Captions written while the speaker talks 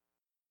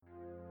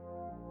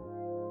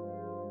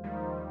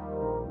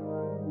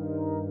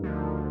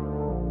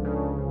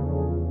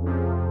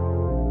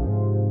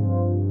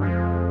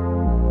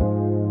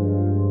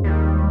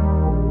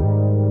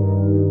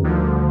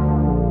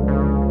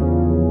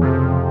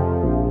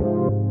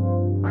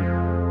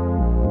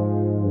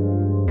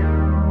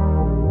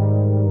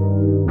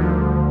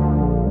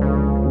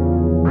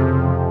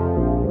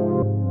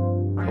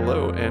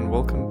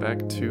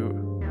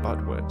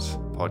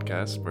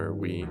podcast where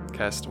we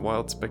cast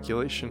wild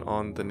speculation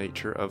on the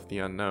nature of the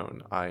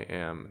unknown. I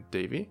am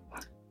Davey.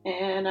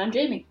 And I'm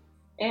Jamie.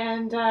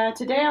 And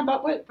today on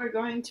Buttwit, we're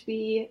going to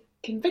be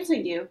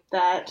convincing you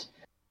that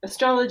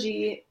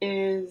astrology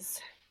is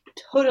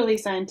totally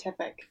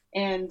scientific,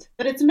 and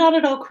that it's not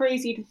at all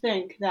crazy to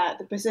think that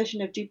the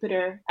position of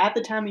Jupiter at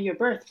the time of your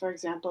birth, for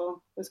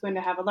example, was going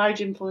to have a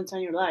large influence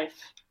on your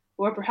life,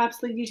 or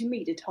perhaps lead you to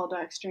meet a tall,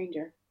 dark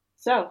stranger.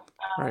 So,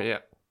 Right, yeah.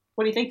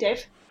 What do you think,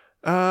 Dave?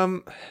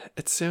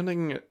 It's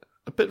sounding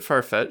a bit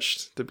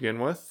far-fetched to begin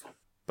with,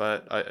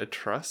 but I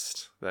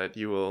trust that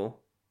you'll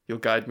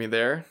guide me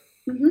there.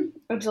 Mm-hmm,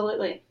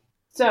 absolutely.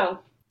 So,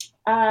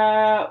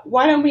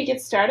 why don't we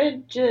get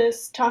started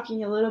just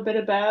talking a little bit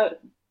about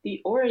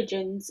the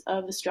origins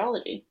of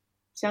astrology?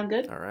 Sound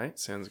good? All right,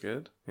 sounds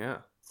good. Yeah.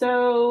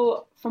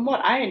 So, from what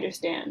I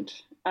understand,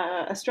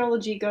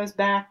 astrology goes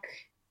back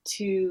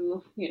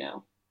to,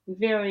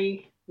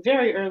 very,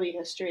 very early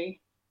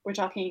history. We're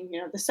talking,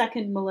 the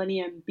second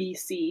millennium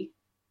BC.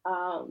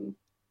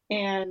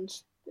 And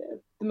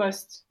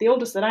the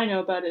oldest that I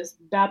know about is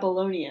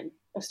Babylonian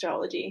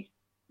astrology.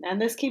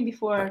 And this came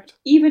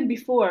even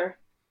before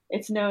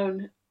it's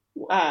known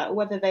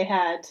whether they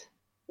had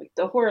like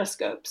the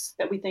horoscopes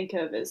that we think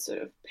of as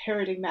sort of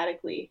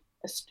paradigmatically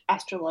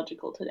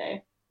astrological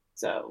today.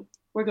 So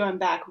we're going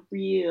back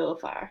real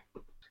far.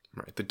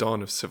 Right, the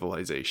dawn of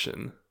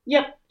civilization.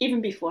 Yep,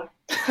 even before.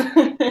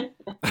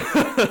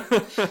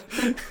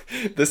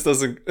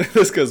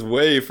 This goes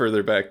way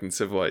further back than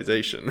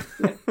civilization.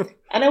 Yeah.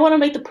 And I want to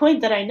make the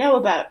point that I know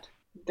about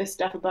this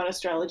stuff about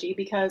astrology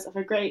because of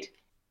a great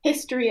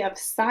history of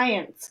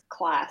science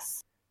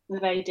class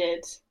that I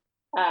did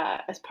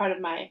as part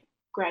of my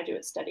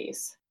graduate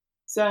studies.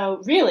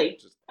 So really,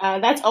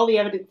 that's all the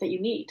evidence that you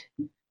need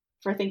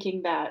for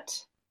thinking that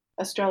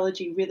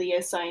astrology really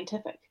is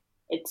scientific.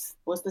 It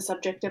was the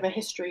subject of a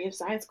history of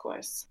science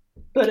course.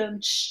 But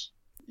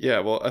Yeah,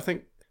 well, I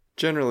think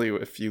generally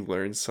if you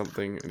learn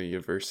something in a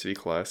university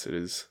class, it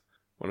is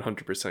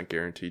 100%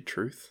 guaranteed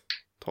truth,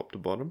 top to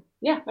bottom.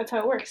 Yeah, that's how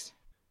it works.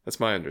 That's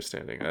my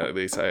understanding. At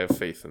least I have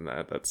faith in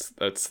that.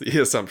 That's the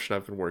assumption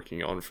I've been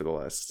working on for the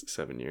last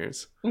 7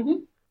 years.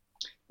 Mm-hmm.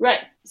 Right.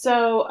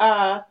 So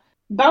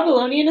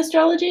Babylonian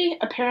astrology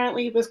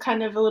apparently was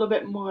kind of a little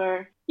bit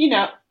more,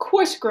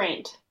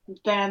 coarse-grained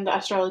than the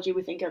astrology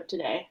we think of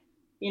today.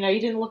 You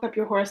didn't look up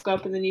your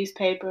horoscope in the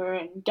newspaper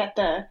and get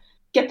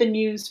the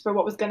news for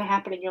what was going to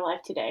happen in your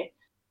life today.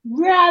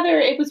 Rather,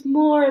 it was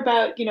more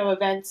about,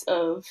 events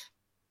of,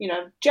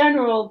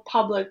 general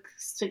public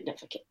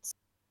significance.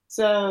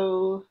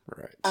 So,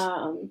 right.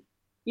 And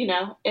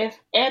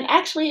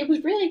actually it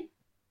was really,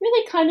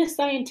 really kind of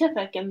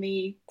scientific in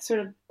the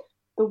sort of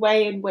the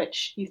way in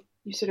which you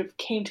sort of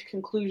came to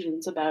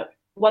conclusions about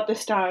what the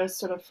stars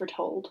sort of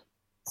foretold.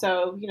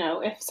 So,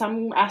 if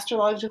some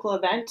astrological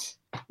event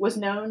was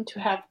known to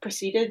have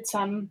preceded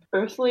some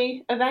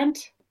earthly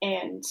event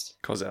and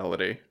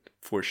causality,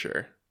 for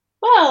sure.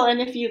 Well, and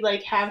if you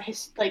have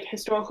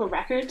historical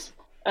records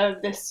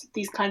of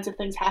these kinds of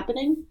things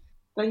happening,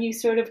 then you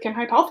sort of can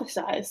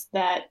hypothesize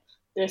that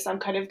there's some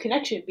kind of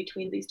connection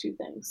between these two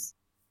things.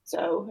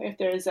 So if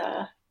there's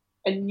a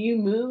new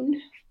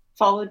moon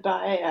followed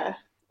by,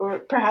 or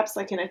perhaps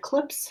like an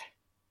eclipse,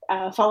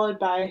 followed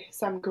by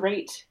some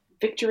great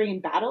victory in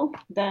battle,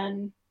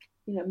 then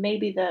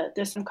maybe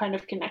there's some kind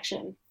of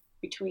connection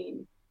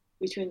between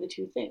the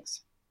two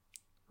things.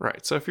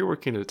 Right. So if you're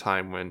working at a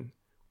time when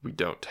we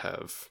don't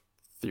have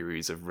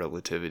theories of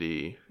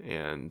relativity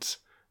and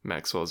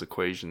Maxwell's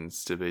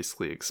equations to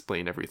basically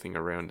explain everything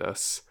around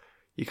us,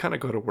 you kind of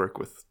got to work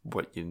with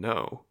what you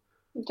know.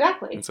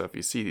 Exactly. And so if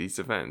you see these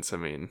events, I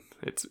mean,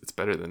 it's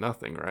better than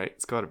nothing, right?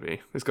 There's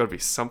got to be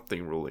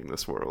something ruling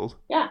this world.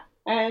 Yeah.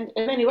 And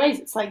in many ways,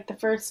 it's like the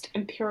first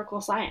empirical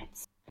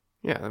science.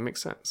 Yeah, that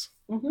makes sense.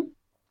 Mm-hmm.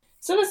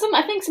 So there's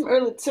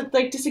some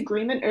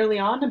disagreement early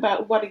on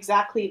about what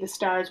exactly the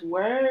stars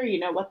were,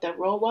 what their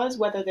role was,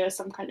 whether there's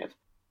some kind of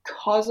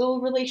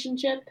causal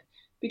relationship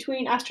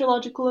between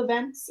astrological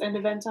events and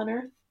events on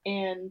Earth,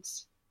 and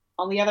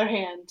on the other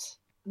hand,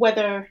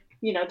 whether,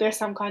 there's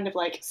some kind of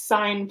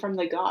sign from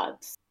the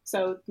gods.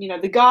 So,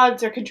 the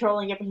gods are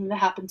controlling everything that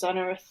happens on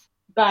Earth,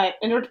 but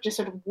in order to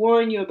sort of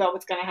warn you about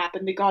what's going to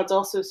happen, the gods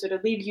also sort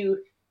of leave you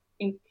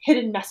in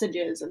hidden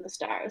messages in the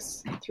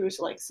stars through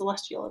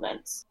celestial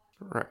events.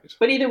 Right.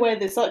 But either way,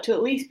 there's ought to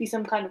at least be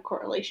some kind of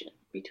correlation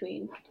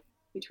between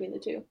the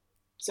two.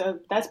 So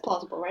that's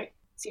plausible, right?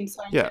 Seems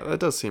scientific. Yeah,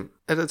 that does seem.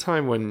 At a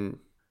time when,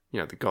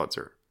 the gods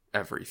are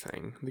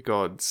everything, the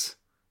gods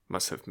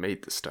must have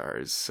made the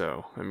stars.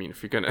 So, I mean,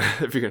 if you're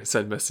gonna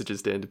send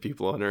messages down to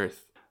people on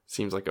Earth,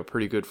 seems like a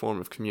pretty good form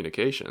of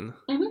communication.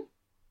 Mm-hmm.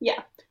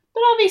 Yeah.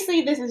 But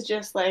obviously this is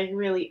just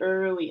really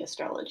early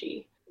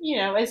astrology.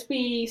 As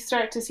we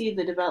start to see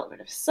the development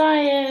of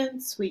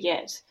science, we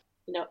get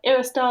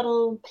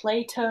Aristotle,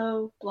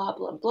 Plato, blah,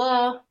 blah,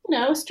 blah.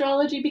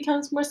 Astrology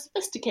becomes more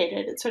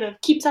sophisticated. It sort of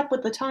keeps up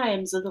with the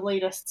times of the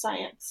latest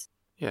science.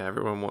 Yeah,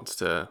 everyone wants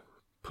to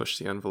push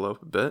the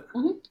envelope a bit.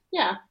 Mm-hmm.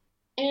 Yeah.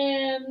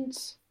 And,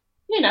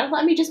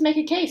 let me just make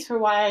a case for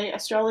why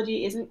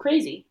astrology isn't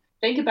crazy.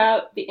 Think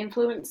about the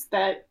influence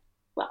that,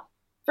 well,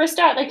 for a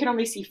start, they can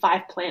only see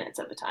 5 planets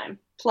at a time,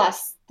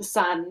 plus the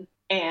sun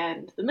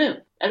and the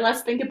moon. And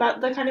let's think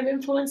about the kind of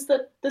influence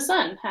that the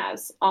sun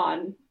has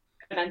on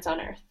events on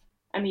Earth.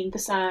 I mean, the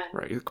sun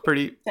Right,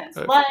 sends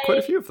quite a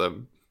light few of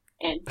them.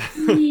 and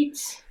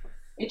heat.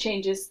 It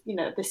changes,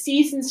 the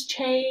seasons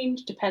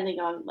change depending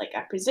on like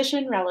our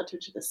position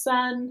relative to the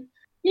sun.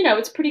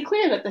 It's pretty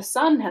clear that the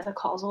sun has a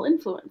causal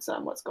influence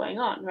on what's going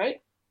on,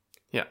 right?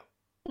 Yeah.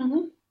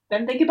 Mm-hmm.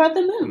 Then think about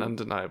the And moon.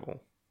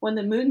 undeniable. When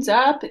the moon's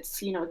up, it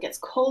gets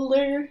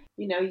colder.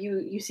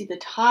 You see the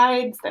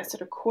tides that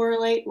sort of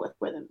correlate with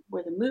where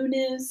the moon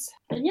is,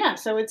 and yeah,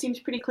 so it seems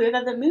pretty clear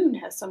that the moon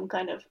has some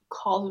kind of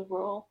causal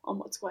role on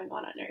what's going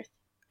on Earth.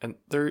 And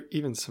there are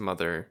even some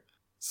other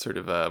sort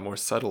of more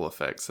subtle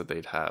effects that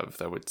they'd have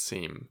that would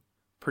seem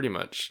pretty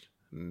much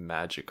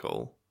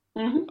magical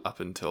Mm-hmm. up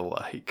until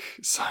like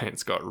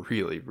science got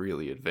really,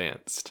 really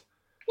advanced.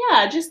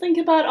 Yeah, just think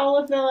about all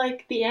of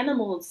the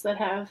animals that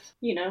have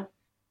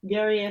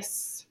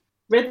various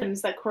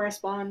rhythms that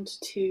correspond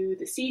to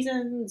the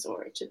seasons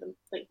or to the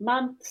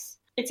months.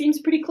 It seems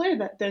pretty clear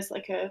that there's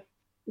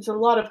a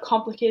lot of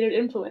complicated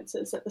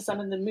influences that the sun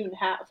and the moon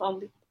have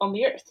on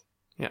the Earth.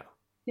 Yeah.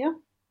 Yeah.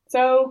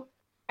 So,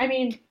 I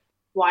mean,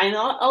 why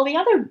not all the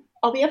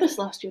other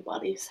celestial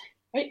bodies,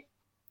 right?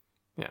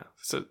 Yeah.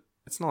 So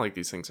it's not like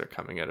these things are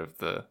coming out of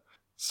the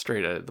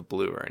straight out of the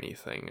blue or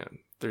anything. And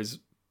there's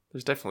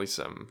definitely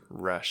some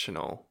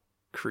rational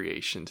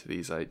creation to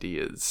these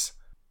ideas,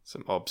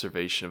 some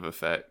observation of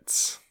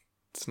effects.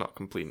 It's not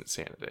complete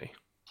insanity.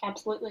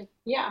 Absolutely.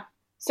 Yeah.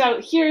 So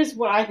here's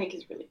what I think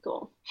is really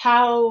cool.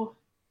 How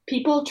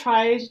people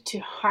tried to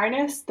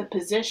harness the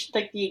position,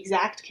 like the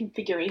exact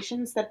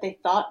configurations that they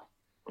thought,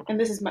 and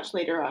this is much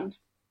later on,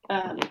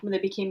 when they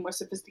became more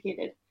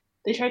sophisticated.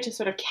 They tried to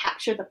sort of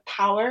capture the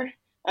power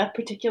of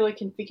particular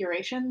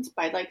configurations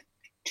by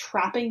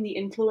trapping the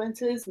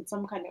influences in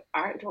some kind of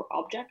art or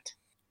object.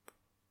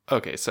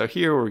 Okay, so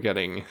here's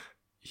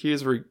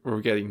where we're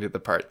getting to the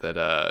part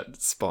that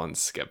spawns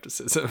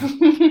skepticism.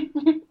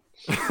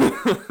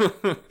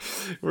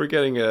 we're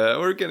getting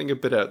a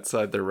bit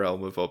outside the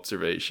realm of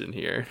observation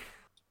here.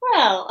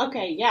 Well,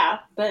 okay, yeah,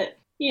 but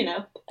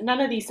none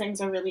of these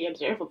things are really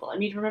observable. I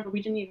mean, remember,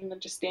 we didn't even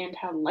understand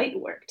how light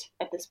worked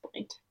at this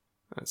point.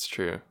 That's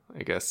true.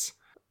 I guess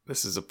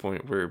this is a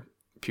point where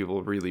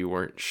people really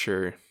weren't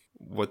sure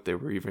what they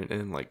were even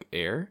in, like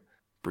air,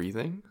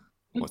 breathing,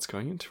 what's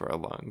going into our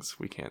lungs.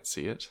 We can't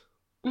see it.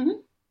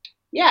 Mm-hmm.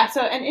 Yeah,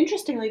 so, and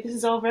interestingly, this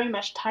is all very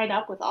much tied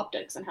up with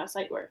optics and how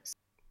sight works.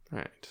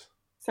 Right.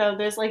 So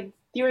there's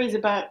theories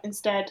about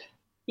instead,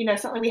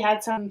 something we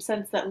had some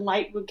sense that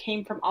light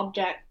came from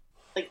object,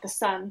 like the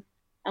sun,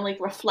 and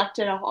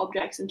reflected off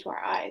objects into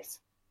our eyes.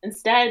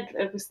 Instead,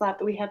 it was thought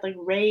that we had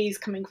rays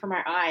coming from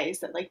our eyes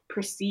that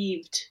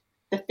perceived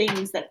the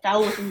things that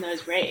fell within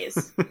those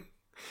rays.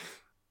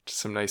 Just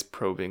some nice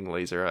probing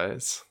laser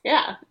eyes.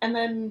 Yeah, and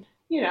then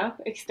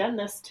extend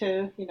this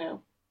to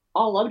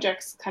all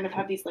objects kind of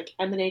have these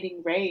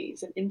emanating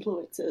rays and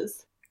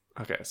influences.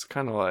 Okay, so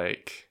kind of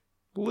like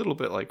a little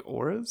bit like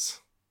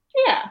auras.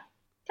 Yeah,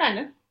 kind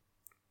of.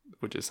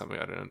 Which is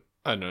something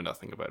I know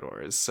nothing about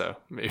auras, so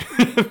maybe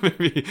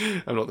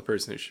I'm not the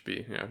person who should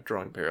be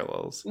drawing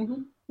parallels.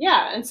 Mm-hmm.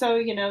 Yeah, and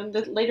so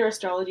the later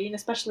astrology, and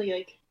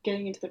especially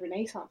getting into the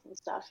Renaissance and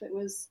stuff, it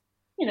was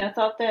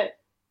thought that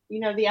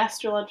the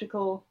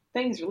astrological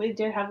things really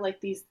did have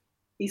these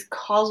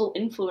causal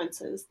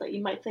influences that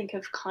you might think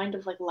of kind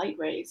of like light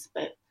rays,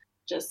 but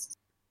just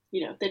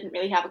didn't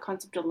really have a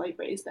concept of light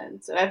rays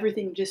then. So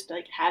everything just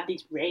had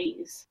these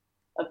rays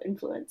of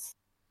influence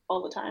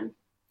all the time.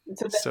 And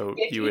so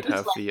you would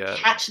have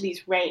catch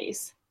these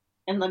rays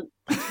and then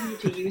continue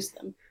to use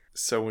them.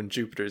 So when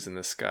Jupiter's in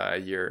the sky,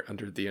 you're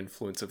under the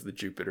influence of the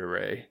Jupiter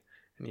ray,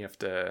 and you have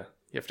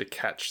to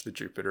catch the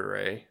Jupiter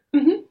ray.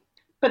 Mm-hmm.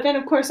 But then,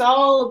 of course,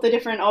 all of the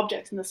different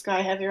objects in the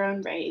sky have their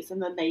own rays,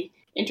 and then they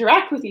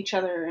interact with each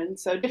other, and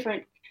so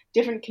different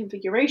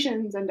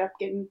configurations end up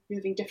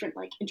having different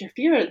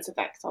interference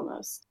effects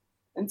almost.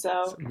 And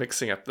so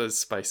mixing up those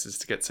spices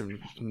to get some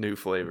new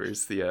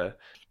flavors. The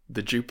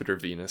Jupiter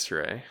Venus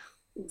ray.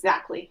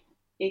 Exactly.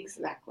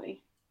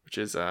 Which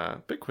is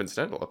a bit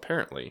coincidental.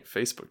 Apparently,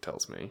 Facebook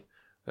tells me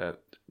that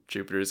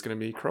Jupiter is going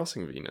to be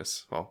crossing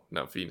Venus. Well,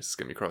 no, Venus is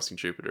going to be crossing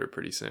Jupiter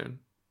pretty soon.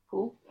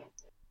 Cool.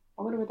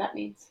 I wonder what that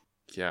means.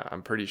 Yeah,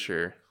 I'm pretty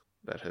sure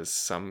that has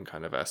some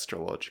kind of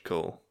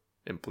astrological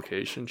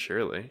implication,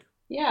 surely.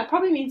 Yeah, it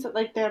probably means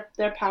that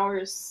their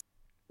powers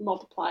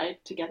multiply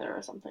together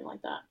or something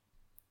like that.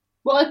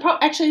 Well,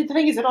 actually, the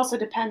thing is, it also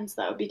depends,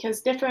 though,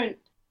 because different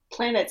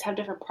planets have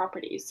different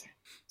properties.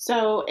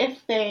 So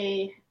if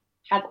they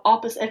have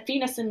if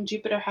Venus and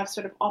Jupiter have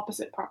sort of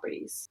opposite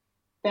properties,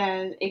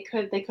 then they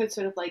could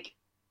sort of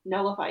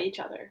nullify each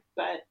other.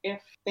 But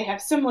if they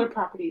have similar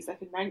properties, they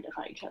can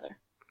magnify each other.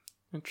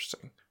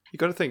 Interesting. You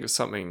got to think of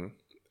something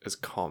as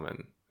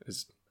common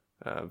as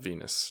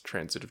Venus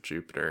transit of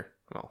Jupiter.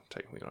 Well,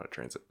 technically not a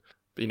transit,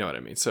 but you know what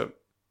I mean. So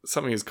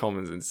something as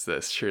common as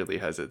this surely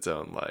has its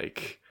own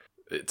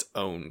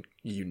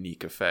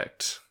unique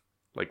effect.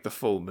 Like the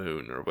full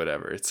moon or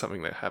whatever. It's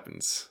something that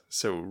happens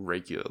so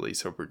regularly,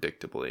 so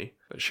predictably,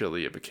 that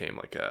surely it became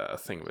like a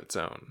thing of its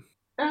own.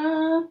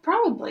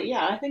 Probably,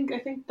 yeah. I think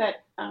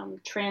that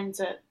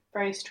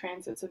various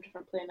transits of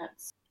different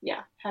planets,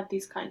 yeah, have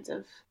these kinds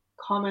of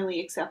commonly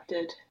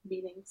accepted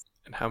meanings.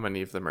 And how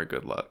many of them are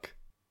good luck?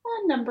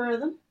 A number of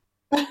them.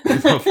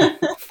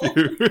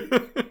 Few.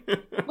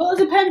 Well, it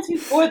depends who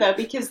for though,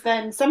 because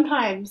then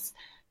sometimes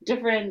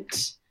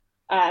different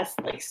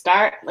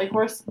star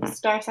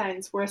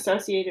signs were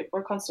associated,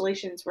 or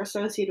constellations were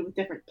associated with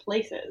different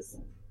places,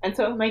 and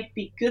so it might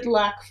be good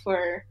luck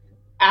for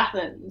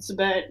Athens,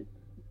 but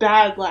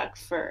bad luck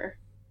for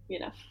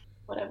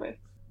whatever.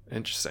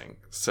 Interesting.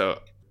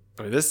 So,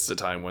 I mean, this is a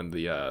time when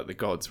the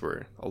gods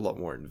were a lot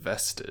more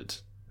invested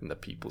in the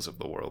peoples of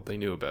the world. They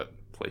knew about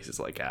places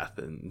like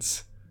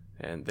Athens,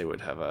 and they would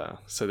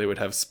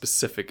have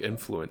specific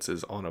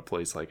influences on a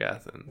place like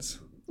Athens.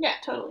 Yeah,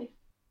 totally.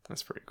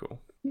 That's pretty cool.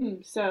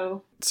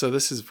 So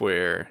this is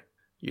where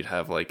you'd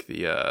have like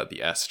the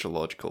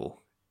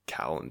astrological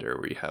calendar,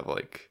 where you have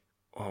like,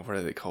 oh, what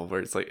are they called?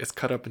 Where it's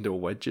cut up into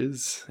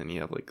wedges, and you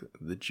have like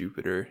the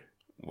Jupiter.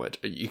 What,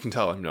 you can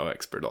tell I'm no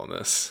expert on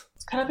this.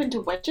 it's cut up into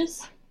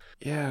wedges.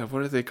 Yeah,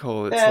 what do they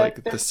call it?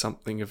 It's the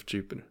something of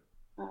Jupiter.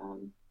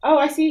 Oh,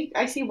 I see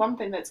one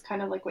thing that's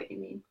kind of like what you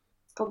mean.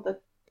 It's called the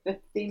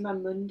Thema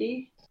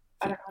Mundi.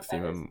 I don't know what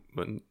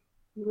that is.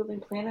 Ruling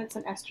planets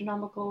and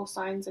astronomical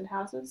signs and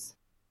houses.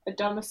 A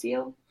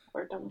domicile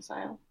or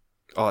domicile.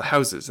 Oh,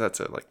 houses. That's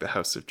it. Like the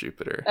house of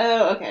Jupiter.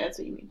 Oh, okay, that's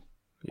what you mean.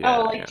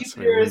 Yeah,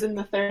 Jupiter is in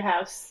the third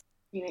house.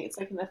 It's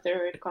like in the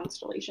third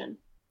constellation.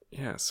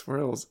 Yes.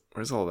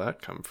 Where's all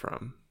that come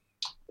from?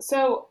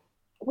 So,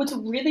 what's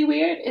really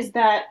weird is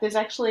that there's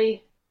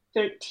actually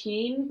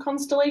 13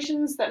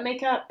 constellations that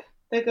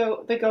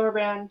go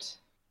around.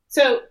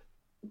 So,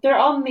 they're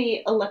on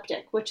the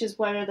ecliptic, which is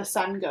where the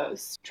sun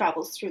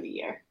travels through the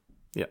year.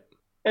 Yeah.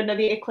 Oh, no,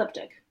 the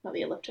ecliptic, not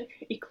the elliptic.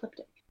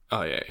 Ecliptic.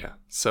 Oh yeah.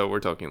 So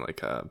we're talking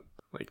like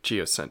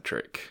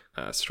geocentric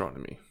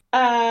astronomy,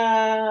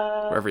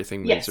 where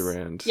everything moves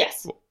around.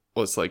 Yes.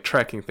 Well, it's like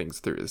tracking things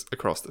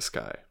across the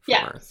sky.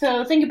 Yeah. Earth.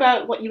 So think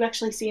about what you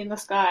actually see in the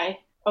sky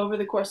over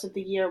the course of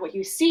the year. What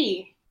you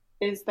see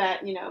is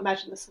that,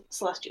 imagine the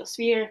celestial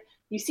sphere.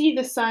 You see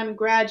the sun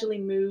gradually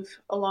move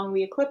along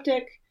the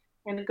ecliptic,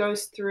 and it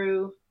goes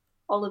through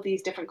all of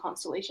these different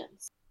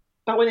constellations.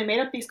 But when they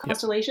made up these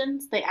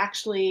constellations, they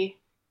actually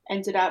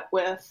ended up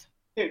with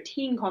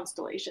 13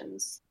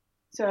 constellations.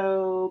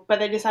 So, but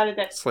they decided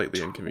that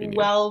slightly inconvenient.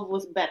 12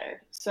 was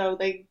better, so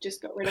they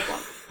just got rid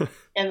of one.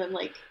 And then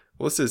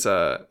well, this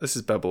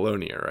is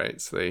Babylonia,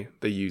 right? So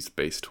they used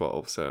base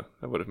 12, so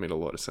that would have made a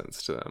lot of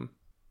sense to them.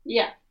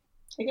 Yeah,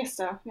 I guess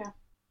so. Yeah.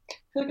 I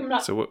feel like I'm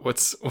not. So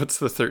what's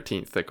the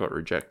 13th that got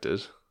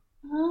rejected?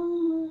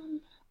 I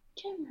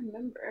can't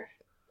remember.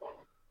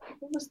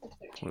 What was the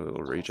 13th? One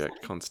little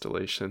reject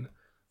constellation.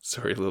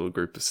 Sorry, little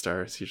group of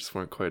stars. You just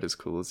weren't quite as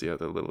cool as the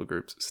other little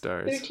groups of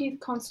stars. 13th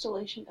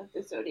constellation of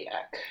the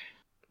zodiac.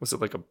 Was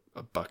it like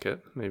a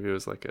bucket? Maybe it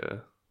was like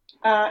a.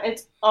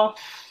 It's off.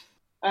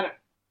 I don't.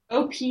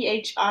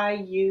 Ophiuchus.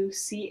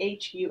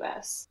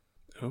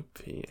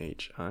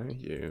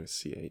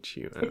 Ophiuchus.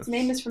 Its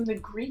name is from the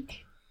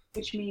Greek,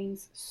 which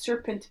means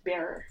serpent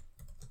bearer.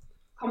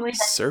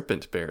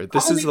 Serpent bearer.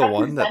 This is the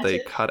one that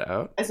they cut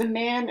out. As a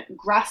man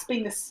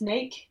grasping the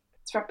snake,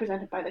 it's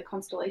represented by the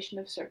constellation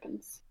of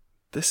serpents.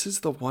 This is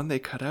the one they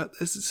cut out?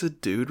 This is a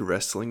dude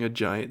wrestling a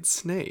giant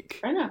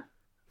snake. I know.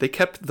 They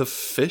kept the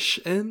fish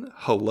in?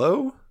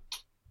 Hello?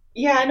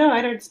 Yeah, I know.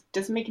 It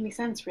doesn't make any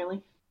sense,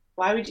 really.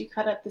 Why would you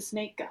cut out the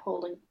snake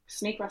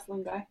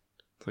wrestling guy?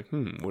 It's like,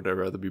 would I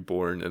rather be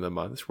born in the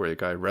month where a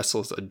guy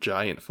wrestles a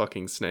giant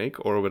fucking snake,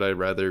 or would I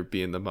rather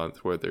be in the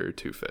month where there are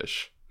two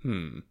fish?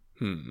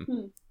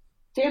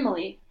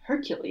 Family,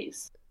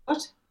 Hercules.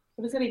 What?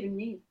 What does that even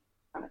mean?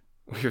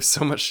 We have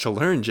so much to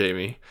learn,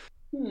 Jamie.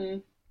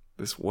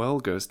 This well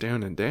goes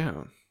down and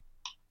down.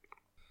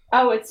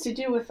 Oh, it's to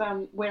do with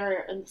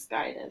where in the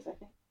sky it is, I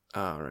think.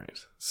 Oh, right.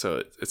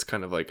 So it's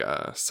kind of like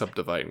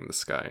subdividing the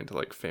sky into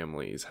like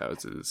families,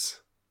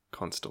 houses,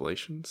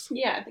 constellations?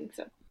 Yeah, I think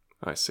so.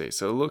 I see.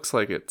 So it looks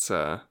like it's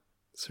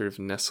sort of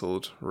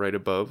nestled right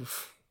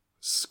above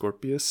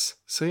Scorpius.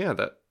 So yeah,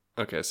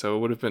 okay, so it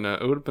would have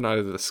been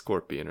either the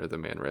scorpion or the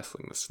man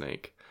wrestling the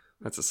snake.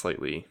 That's a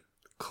slightly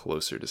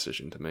closer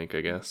decision to make,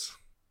 I guess.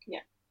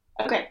 Yeah.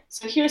 Okay,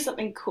 so here's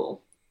something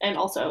cool and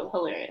also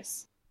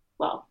hilarious.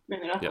 Well,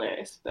 maybe not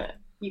hilarious, but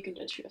you can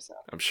judge for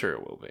yourself. I'm sure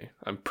it will be.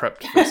 I'm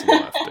prepped for some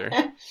laughter.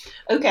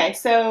 Okay,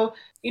 so,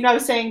 I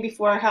was saying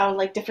before how,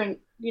 like, different,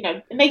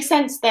 it makes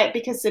sense that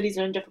because cities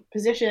are in different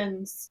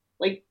positions,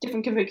 like,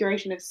 different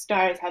configuration of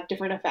stars have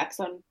different effects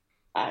on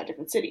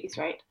different cities,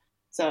 right?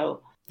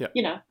 So,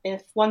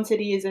 if one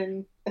city is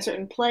in a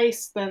certain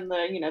place, then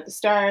the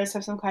stars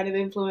have some kind of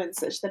influence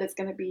such that it's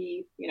going to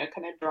be,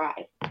 kind of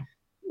dry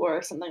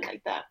or something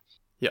like that.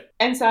 Yeah.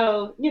 And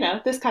so,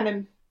 this kind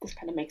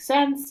of makes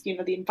sense.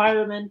 The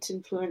environment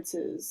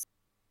influences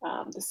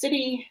the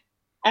city.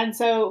 And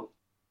so,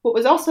 what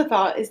was also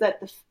thought is that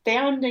the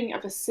founding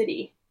of a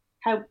city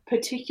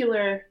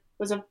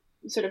was a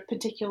sort of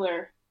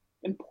particular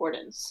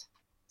importance.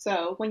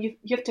 So when you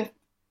have to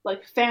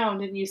like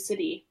found a new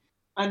city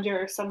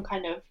under some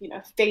kind of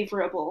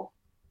favorable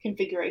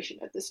configuration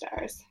of the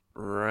stars.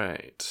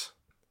 Right.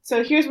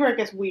 So here's where it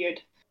gets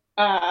weird.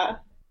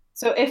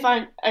 So if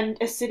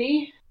a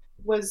city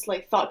was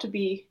like thought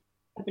to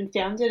have been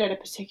founded at a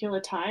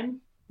particular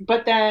time,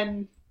 but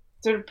then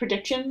sort of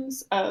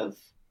predictions of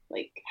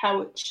like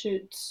how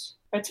its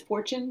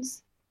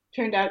fortunes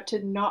turned out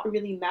to not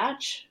really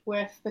match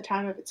with the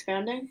time of its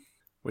founding.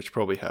 Which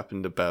probably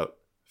happened about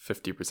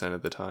 50%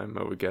 of the time,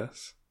 I would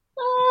guess.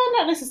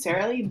 Not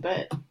necessarily,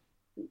 but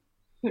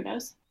who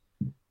knows?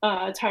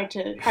 It's hard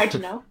to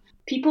know.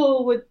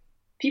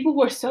 People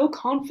were so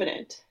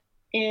confident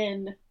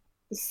in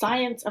the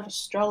science of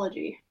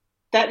astrology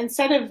that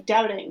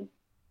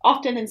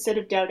often instead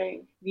of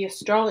doubting the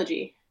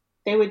astrology,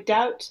 they would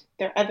doubt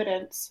their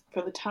evidence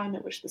for the time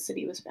at which the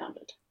city was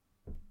founded.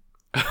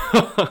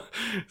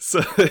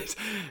 So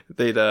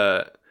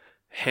they'd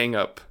hang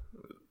up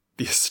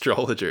the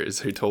astrologers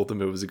who told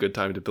them it was a good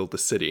time to build the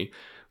city.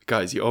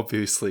 Guys, you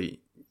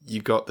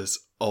got this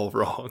all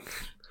wrong.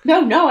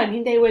 No, I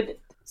mean they would.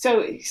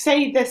 So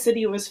say the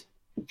city was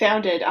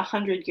founded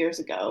 100 years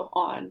ago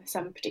on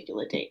some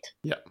particular date.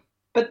 Yeah.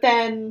 But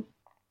then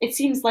it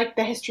seems like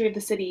the history of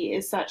the city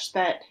is such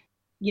that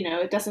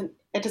it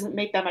doesn't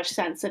make that much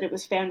sense that it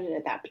was founded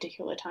at that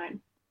particular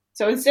time.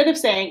 So instead of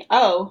saying,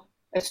 "Oh,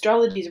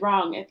 astrology's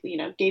wrong," it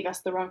gave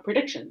us the wrong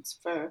predictions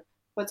for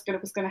what's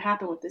going to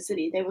happen with the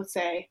city, they would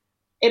say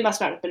it must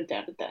not have been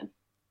founded then.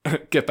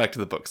 Get back to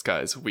the books,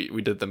 guys.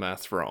 We did the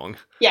math wrong.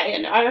 Yeah.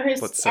 No, our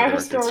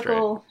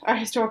historical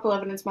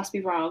evidence must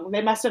be wrong.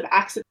 They must have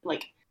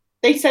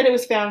they said it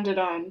was founded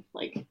on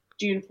like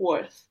June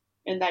 4th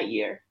in that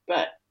year,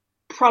 but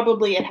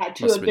probably it had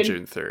to have been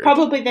June 3rd.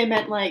 Probably they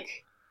meant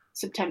like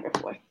September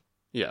 4th.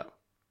 Yeah.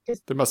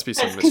 There must be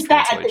some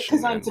mistranslation.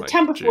 Because on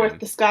September 4th,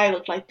 the sky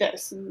looked like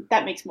this, and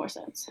that makes more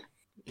sense.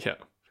 Yeah.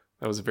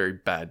 That was a very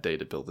bad day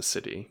to build a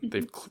city.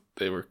 Mm-hmm.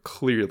 They were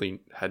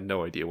clearly had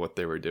no idea what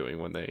they were doing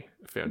when they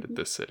founded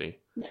this city.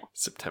 Yeah.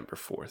 September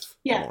 4th.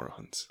 Yeah.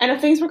 Morons. And if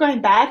things were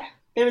going bad,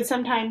 they would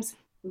sometimes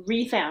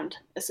refound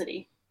a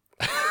city.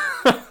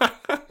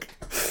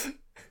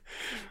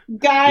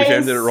 Guys, we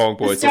founded it wrong,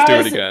 boys. Let's do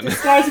it again. The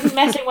stars have been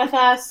messing with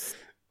us.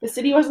 The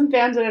city wasn't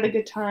founded at a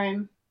good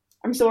time.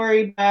 I'm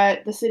sorry,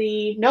 but the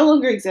city no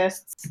longer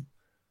exists.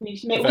 We need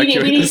to make a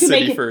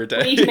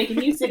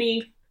new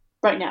city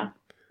right now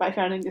by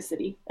founding the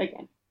city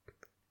again.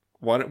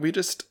 Why don't we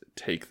just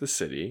take the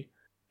city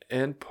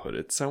and put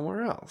it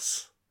somewhere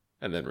else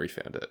and then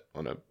refound it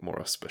on a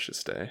more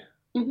auspicious day?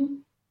 Mm-hmm.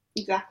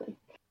 Exactly.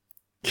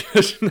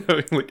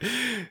 Like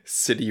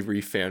city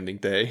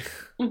refounding day.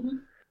 Mm-hmm.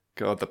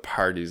 God, the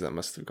parties that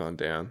must have gone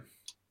down.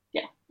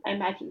 Yeah, I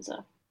imagine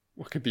so.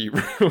 What could be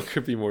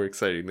more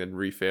exciting than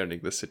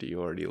refounding the city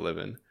you already live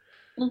in?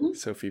 Mm-hmm.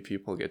 So few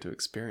people get to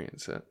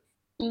experience it.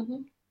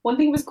 Mm-hmm. One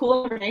thing that was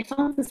cool in the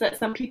Renaissance is that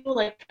some people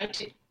tried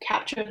to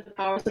capture the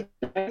powers of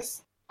the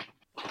stars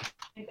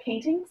in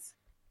paintings,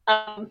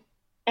 and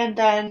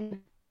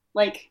then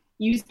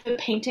use the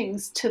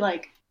paintings to on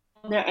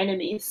their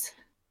enemies.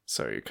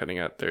 Sorry, you're cutting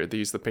out there. They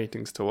use the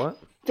paintings to what?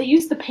 They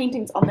use the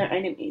paintings on their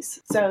enemies.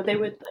 So they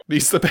would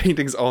use the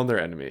paintings on their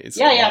enemies.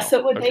 Yeah, yeah.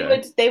 So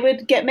they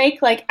would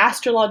make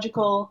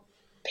astrological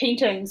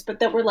paintings, but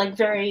that were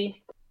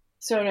very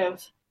sort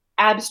of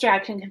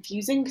abstract and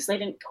confusing because they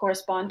didn't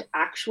correspond to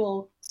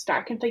actual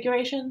star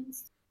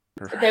configurations.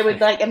 Right.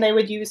 They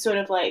would use sort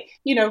of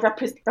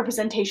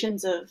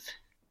representations of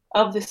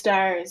the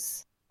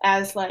stars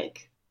as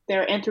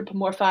their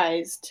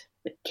anthropomorphized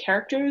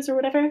characters or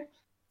whatever.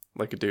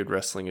 Like a dude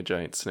wrestling a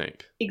giant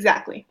snake.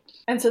 Exactly.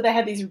 And so they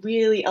had these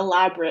really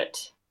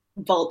elaborate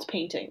vault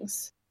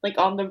paintings,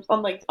 on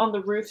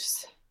the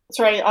roofs,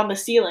 on the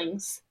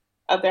ceilings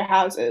of their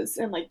houses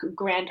and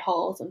grand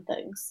halls and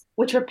things,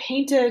 which were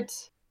painted,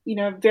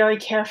 very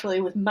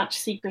carefully with much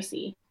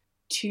secrecy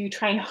to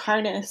try and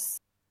harness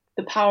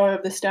the power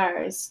of the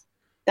stars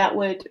that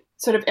would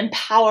sort of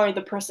empower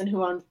the person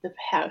who owned the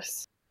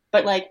house,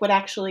 but would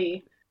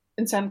actually,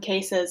 in some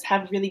cases,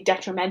 have really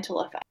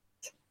detrimental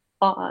effects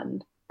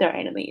on their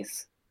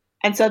enemies.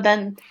 And so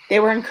then they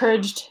were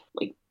encouraged,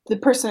 the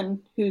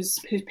person whose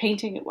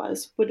painting it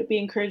was would be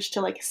encouraged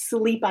to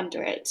sleep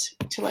under it,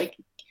 to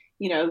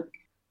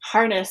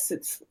harness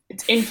its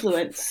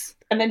influence,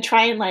 and then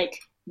try and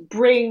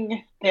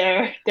bring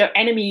their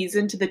enemies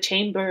into the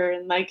chamber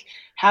and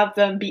have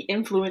them be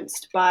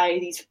influenced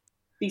by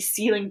these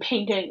ceiling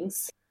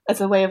paintings as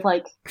a way of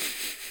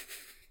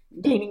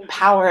gaining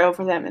power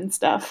over them and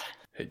stuff.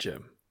 Hey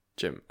Jim,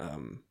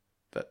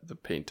 that the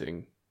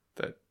painting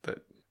that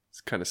it's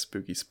kind of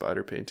spooky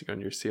spider painting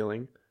on your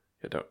ceiling.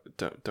 Yeah,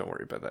 don't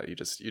worry about that. You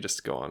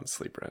just go on and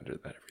sleep right under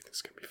that.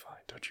 Everything's gonna be fine.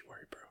 Don't you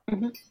worry, bro.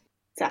 Mm-hmm.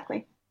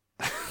 Exactly.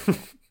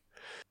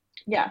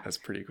 Yeah, that's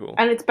pretty cool.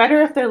 And it's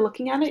better if they're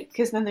looking at it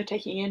because then they're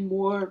taking in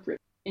more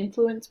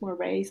influence, more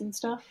rays and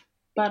stuff.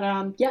 But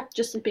yeah,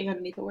 just sleeping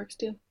underneath it works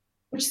too.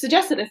 Which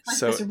suggests that it's like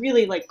So, this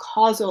really like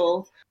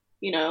causal,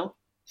 you know,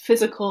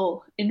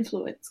 physical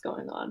influence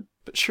going on.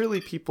 but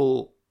surely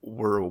people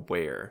were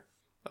aware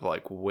of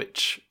like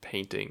which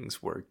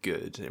paintings were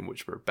good and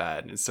which were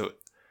bad. And so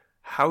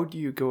how do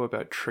you go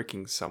about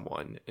tricking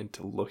someone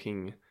into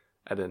looking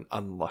at an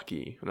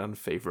unlucky, an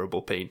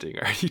unfavorable painting?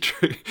 Or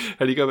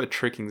how do you go about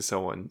tricking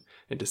someone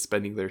into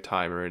spending their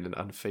time around an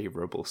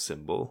unfavorable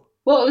symbol?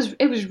 Well,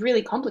 it was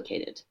really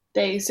complicated.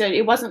 They said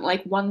it wasn't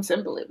like one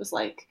symbol. It was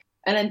like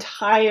an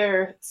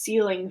entire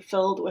ceiling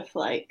filled with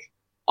like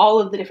all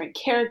of the different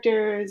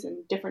characters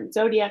and different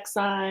zodiac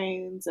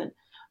signs, and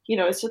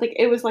it's just like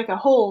it was like a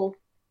whole,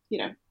 you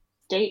know,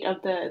 state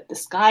of the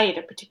sky at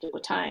a particular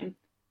time,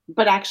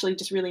 but actually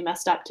just really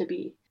messed up to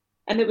be.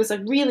 And it was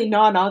like really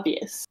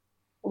non-obvious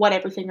what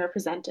everything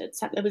represented.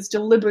 So it was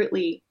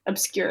deliberately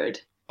obscured.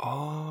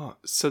 Oh,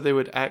 so they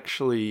would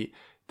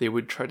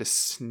try to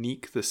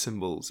sneak the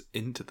symbols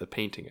into the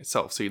painting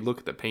itself. So you look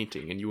at the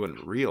painting and you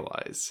wouldn't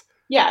realize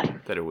Yeah.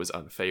 that it was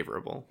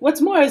unfavorable.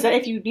 What's more is that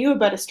if you knew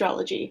about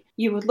astrology,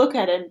 you would look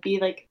at it and be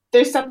like,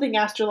 there's something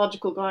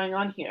astrological going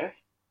on here,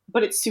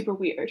 but it's super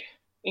weird.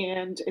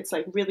 And it's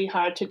like really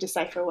hard to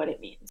decipher what it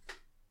means.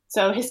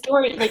 So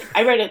historian, like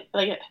I read it,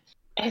 like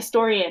a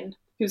historian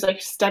who's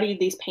like studied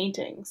these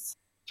paintings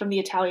from the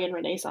Italian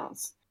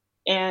Renaissance,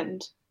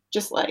 and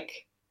just like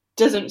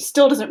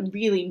doesn't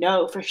really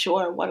know for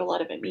sure what a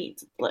lot of it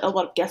means. Like a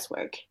lot of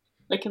guesswork.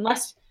 Like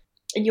unless,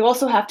 and you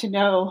also have to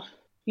know,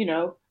 you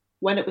know,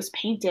 when it was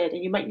painted,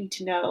 and you might need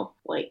to know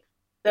like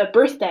the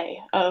birthday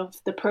of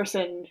the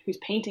person whose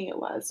painting it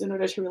was in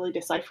order to really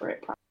decipher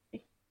it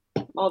properly.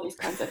 All these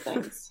kinds of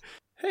things.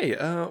 Hey,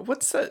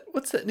 what's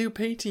that new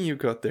painting you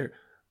got there?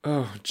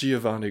 Oh,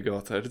 Giovanni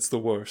got that. It's the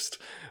worst.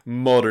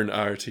 Modern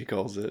art, he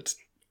calls it.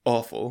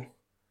 Awful.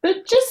 But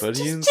But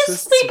he just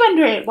insists sleep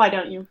under it. Why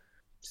don't you?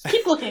 Just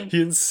keep looking.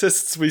 he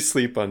insists we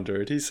sleep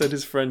under it. He said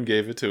his friend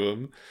gave it to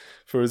him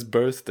for his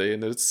birthday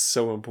and that it's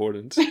so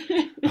important.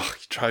 Oh,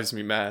 he drives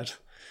me mad.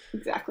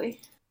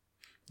 Exactly.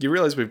 You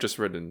realize we've just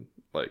written,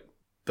 like,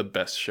 the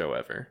best show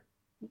ever.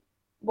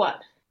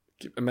 What?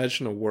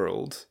 Imagine a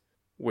world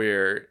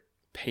where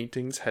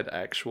paintings had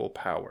actual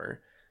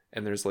power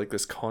and there's like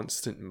this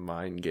constant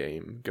mind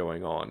game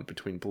going on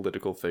between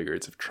political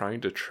figures of trying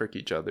to trick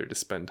each other to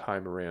spend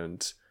time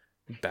around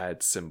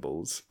bad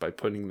symbols by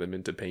putting them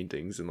into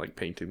paintings and like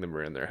painting them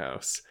around their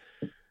house.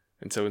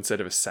 And so instead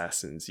of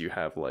assassins, you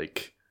have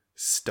like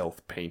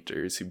stealth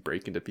painters who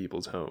break into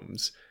people's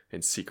homes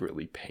and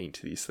secretly paint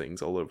these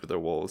things all over their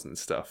walls and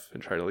stuff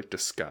and try to like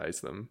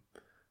disguise them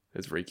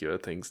as regular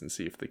things and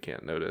see if they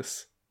can't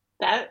notice.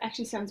 That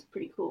actually sounds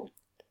pretty cool.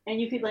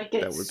 And you could like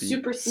get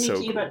super sneaky so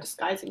cool about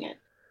disguising it.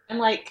 And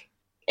like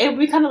it would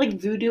be kind of like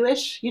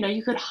voodoo-ish. You know,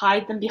 you could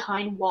hide them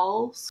behind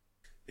walls.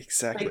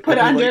 Exactly. Like put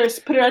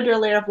it under a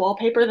layer of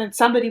wallpaper, then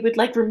somebody would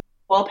like remove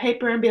the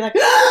wallpaper and be like,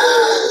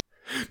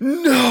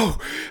 no!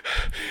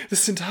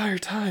 This entire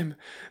time,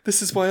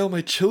 this is why all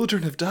my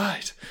children have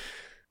died.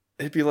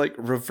 It'd be like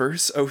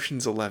reverse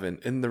Ocean's 11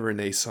 in the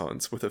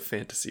Renaissance with a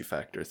fantasy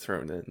factor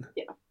thrown in.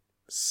 Yeah.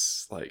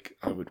 It's like,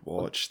 I would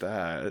watch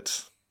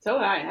that. So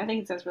would I. I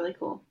think it sounds really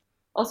cool.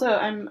 Also,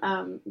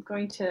 I'm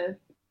going to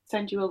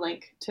send you a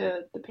link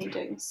to the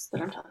paintings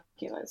that I'm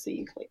talking about so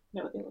you can like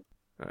know what they look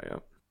like. Oh, yeah.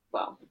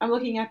 Well, I'm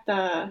looking at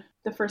the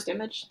first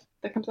image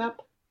that comes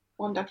up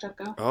on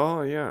DuckDuckGo.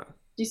 Oh, yeah.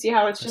 Do you see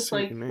how it's I just see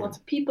what like you mean. lots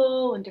of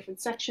people in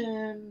different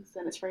sections,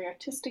 and it's very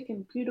artistic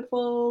and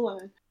beautiful,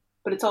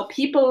 but it's all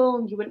people,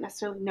 and you wouldn't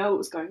necessarily know what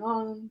was going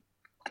on.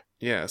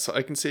 Yeah, so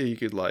I can see you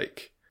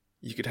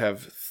could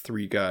have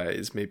three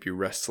guys maybe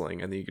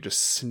wrestling, and then you could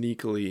just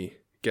sneakily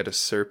get a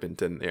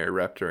serpent in there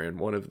wrapped around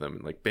one of them,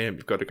 and like, bam,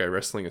 you've got a guy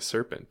wrestling a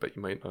serpent, but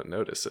you might not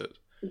notice it.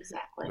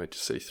 Exactly. You might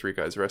just say three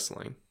guys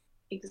wrestling.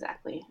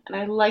 Exactly. And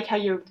I like how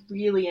you're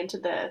really into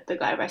the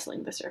guy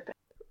wrestling the serpent.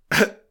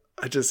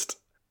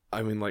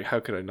 I mean, like, how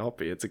could I not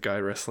be? It's a guy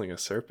wrestling a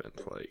serpent.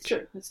 Like,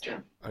 Sure, that's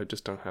true. I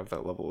just don't have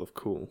that level of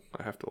cool.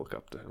 I have to look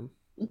up to him.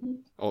 Mm-hmm.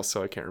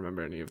 Also, I can't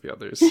remember any of the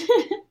others.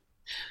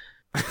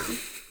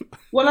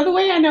 One other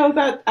way I know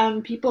about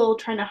people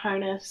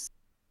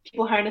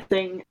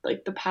harnessing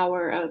like the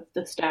power of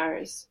the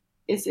stars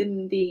is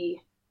in the,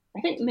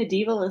 I think,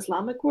 medieval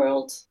Islamic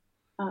world.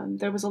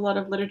 There was a lot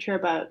of literature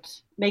about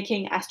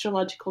making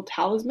astrological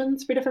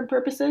talismans for different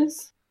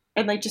purposes,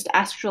 and like just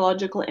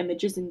astrological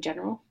images in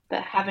general.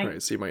 That having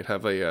Right, so you might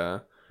have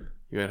a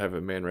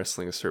man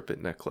wrestling a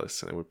serpent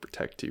necklace, and it would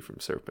protect you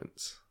from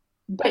serpents.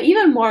 But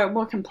even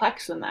more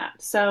complex than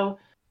that. So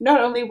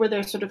not only were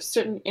there sort of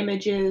certain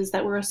images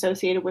that were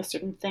associated with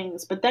certain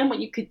things, but then what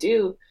you could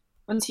do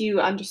once you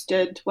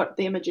understood what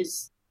the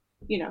images,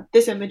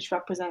 this image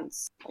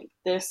represents like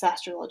this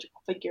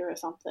astrological figure or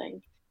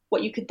something,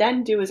 what you could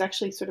then do is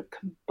actually sort of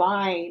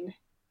combine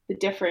the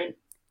different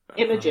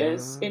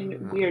images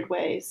in weird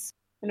ways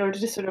in order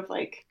to sort of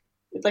like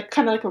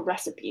kind of like a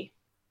recipe.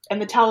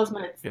 And the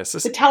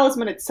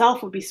talisman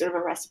itself would be sort of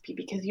a recipe,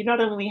 because you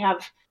not only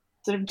have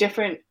sort of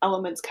different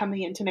elements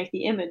coming in to make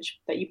the image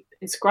that you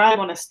inscribe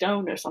on a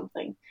stone or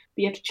something, but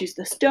you have to choose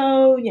the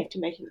stone, you have to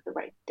make it the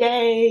right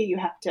day, you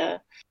have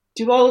to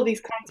do all of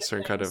these kinds of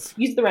certain things. kind of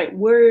Use the right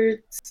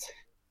words.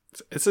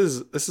 this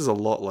is a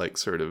lot like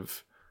sort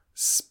of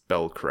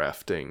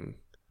spellcrafting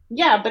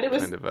Yeah, but it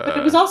was kind of but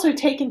it was also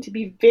taken to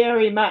be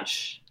very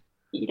much,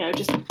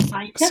 just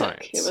scientific.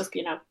 science. It was,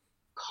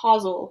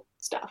 causal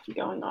stuff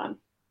going on.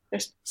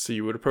 So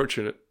you would approach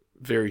it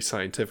very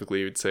scientifically.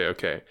 You would say,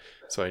 okay,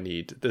 so I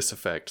need this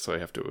effect, so I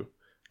have to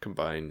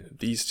combine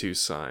these two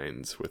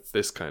signs with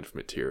this kind of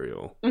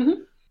material,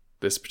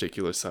 this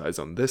particular size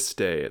on this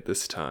day at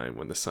this time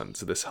when the sun's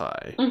this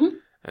high,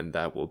 and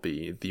that will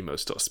be the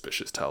most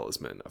auspicious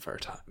talisman of our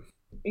time.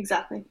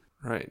 Exactly.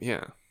 Right,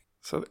 yeah.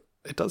 So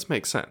it does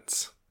make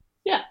sense.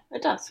 Yeah,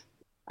 it does,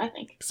 I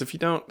think. Because if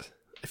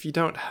you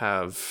don't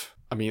have,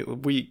 I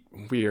mean,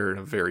 we are in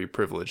a very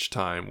privileged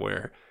time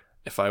where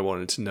if I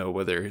wanted to know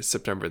whether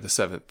September the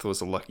 7th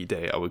was a lucky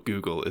day, I would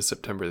Google, is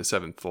September the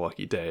 7th a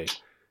lucky day?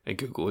 And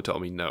Google would tell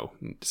me, no,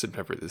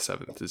 September the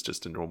 7th is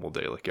just a normal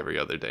day like every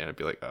other day. And I'd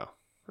be like, oh,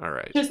 all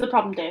right. Here's the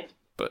problem, Dave.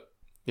 But,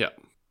 yeah.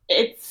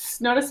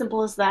 It's not as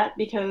simple as that,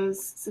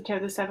 because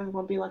September the 7th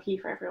won't be lucky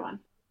for everyone.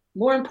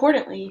 More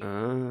importantly,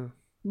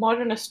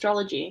 modern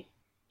astrology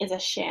is a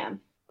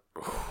sham.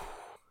 Are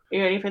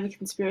you ready for the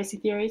conspiracy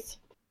theories?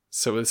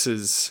 So this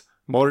is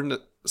modern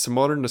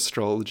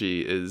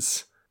astrology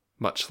is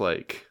much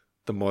like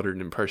the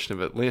modern impression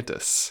of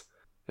Atlantis,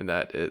 in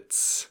that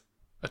it's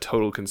a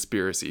total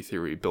conspiracy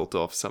theory built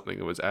off something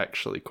that was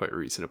actually quite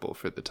reasonable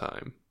for the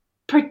time.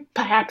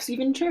 Perhaps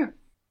even true.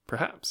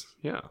 Perhaps,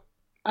 yeah.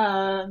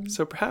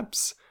 So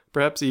perhaps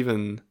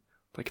even,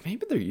 like,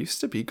 maybe there used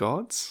to be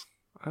gods?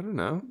 I don't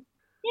know.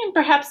 Yeah, and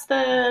perhaps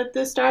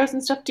the stars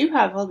and stuff do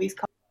have all these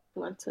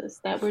influences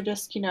that we're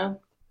just,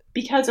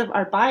 because of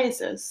our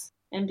biases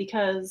and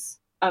because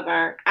of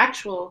our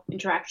actual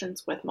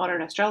interactions with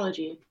modern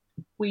astrology,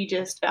 we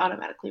just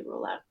automatically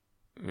rule out.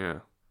 Yeah.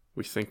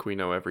 We think we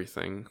know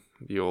everything.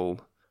 The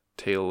old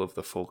tale of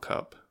the full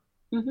cup.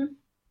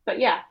 But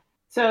yeah,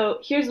 so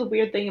here's the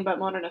weird thing about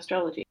modern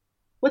astrology.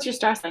 What's your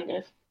star sign,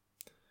 Dave?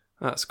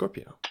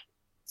 Scorpio.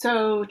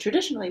 So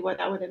traditionally what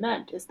that would have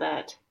meant is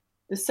that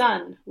the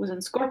sun was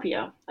in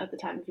Scorpio at the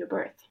time of your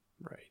birth.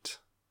 Right.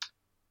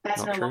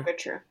 That's no longer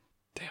true.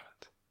 Damn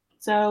it.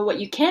 So what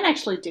you can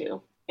actually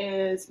do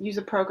is use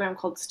a program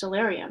called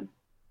Stellarium.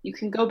 You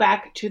can go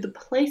back to the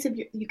place of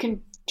you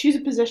can choose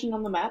a position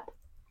on the map,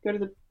 go to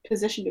the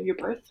position of your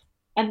birth,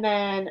 and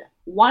then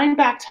wind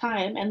back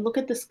time and look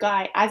at the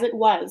sky as it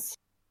was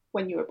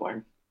when you were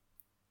born.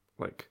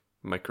 Like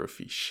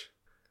microfiche.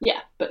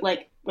 Yeah, but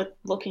like with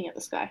looking at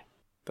the sky.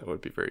 That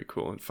would be very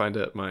cool. And find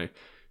out my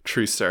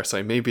true star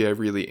sign. Maybe I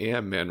really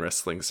am Man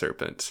Wrestling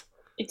Serpent.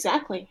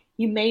 Exactly.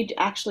 You may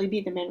actually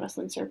be the Man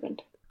Wrestling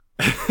Serpent.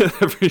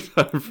 Every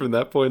time from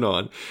that point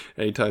on,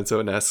 anytime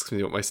someone asks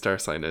me what my star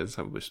sign is,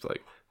 I'm just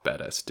like,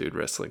 badass dude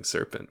wrestling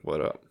serpent,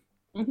 what up?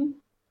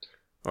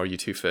 Are you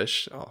two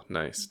fish? Oh,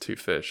 nice. Two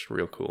fish.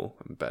 Real cool.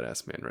 I'm a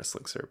badass man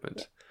wrestling serpent.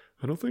 Yeah.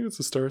 I don't think it's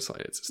a star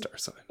sign. It's a star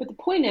sign. But the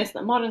point is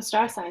that modern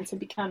star signs have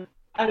become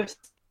out of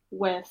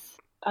with,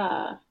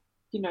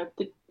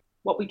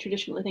 what we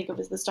traditionally think of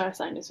as the star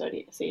sign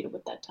associated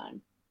with that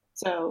time.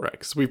 So right,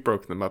 because we've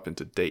broken them up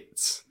into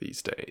dates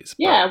these days.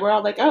 Yeah, we're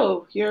all like,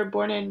 oh, you're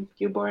born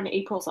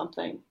April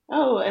something.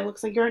 Oh, it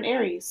looks like you're in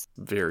Aries.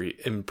 Very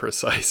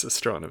imprecise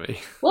astronomy.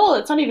 Well,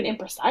 it's not even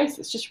imprecise.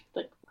 It's just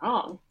like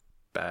wrong.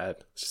 Bad.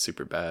 It's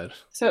super bad.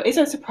 So is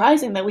it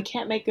surprising that we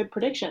can't make good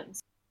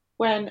predictions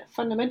when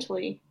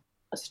fundamentally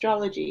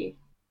astrology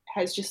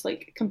has just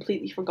like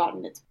completely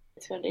forgotten its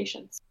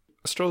foundations?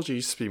 Astrology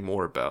used to be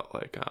more about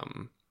like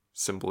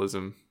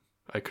symbolism,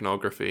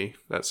 iconography,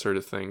 that sort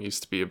of thing. It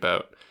used to be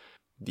about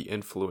the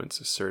influence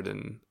of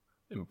certain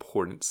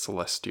important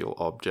celestial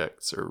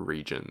objects or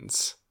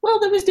regions. Well,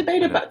 there was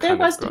debate about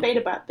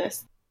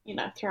this,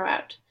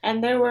 throughout.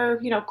 And there were,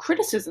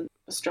 criticisms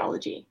of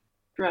astrology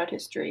throughout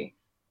history.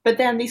 But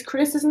then these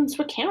criticisms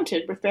were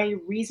countered with very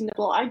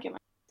reasonable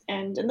arguments.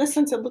 And in this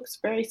sense, it looks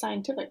very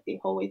scientific the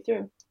whole way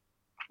through.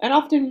 And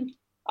often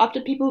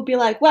people would be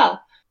like, well,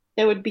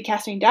 they would be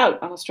casting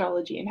doubt on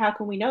astrology. And how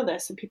can we know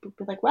this? And people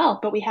would be like, well,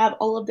 but we have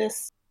all of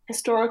this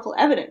historical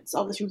evidence,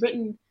 all this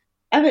written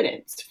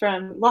evidence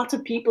from lots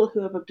of people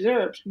who have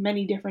observed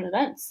many different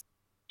events.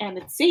 And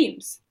it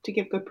seems to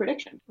give good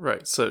prediction.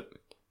 Right. So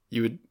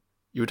you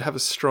would have a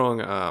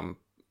strong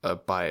a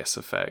bias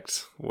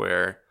effect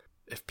where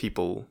if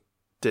people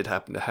did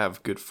happen to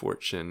have good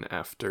fortune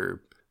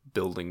after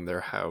building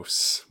their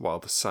house while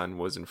the sun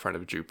was in front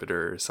of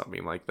Jupiter or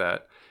something like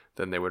that,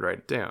 then they would write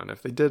it down.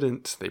 If they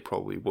didn't, they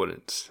probably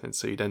wouldn't. And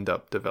so you'd end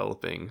up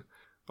developing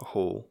a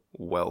whole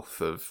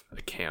wealth of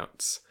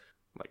accounts,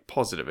 like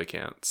positive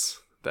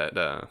accounts,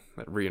 that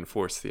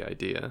reinforce the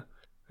idea.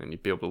 And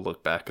you'd be able to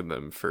look back at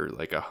them for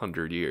like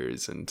 100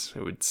 years and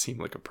it would seem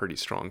like a pretty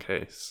strong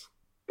case.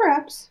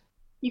 Perhaps.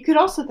 You could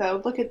also,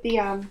 though, look at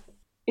the,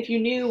 if you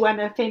knew when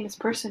a famous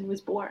person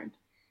was born,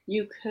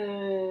 you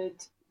could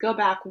go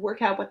back,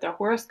 work out what their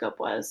horoscope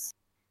was,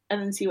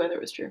 and then see whether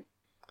it was true.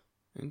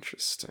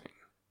 Interesting.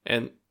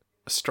 And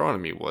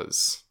astronomy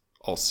was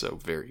also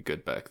very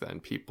good back then.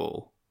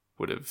 People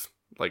would have,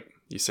 like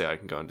you say, I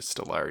can go into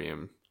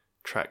Stellarium,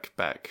 track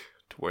back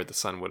to where the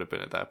sun would have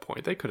been at that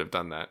point. They could have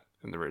done that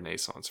in the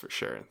Renaissance for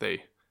sure.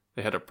 They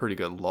had a pretty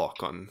good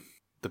lock on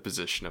the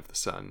position of the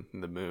sun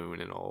and the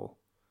moon and all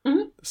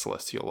Mm-hmm. the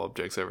celestial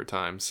objects over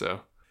time.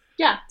 So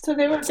yeah, so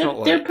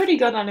they're pretty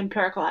good on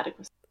empirical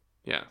adequacy.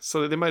 Yeah,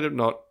 so they might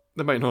not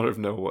have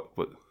known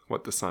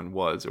what the sun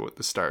was or what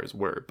the stars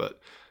were,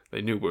 but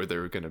they knew where they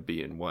were going to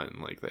be and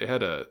when. Like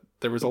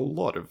there was a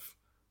lot of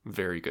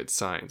very good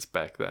science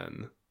back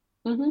then,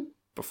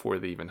 before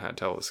they even had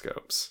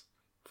telescopes.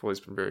 I've always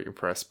been very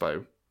impressed by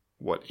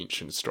what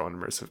ancient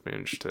astronomers have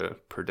managed to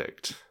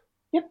predict.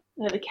 Yep,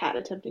 I have a cat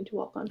attempting to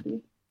walk onto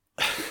me.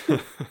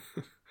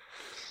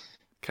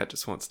 Cat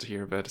just wants to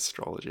hear about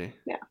astrology.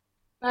 Yeah,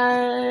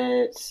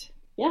 but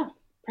yeah,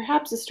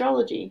 perhaps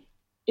astrology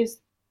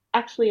is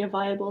actually a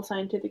viable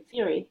scientific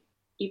theory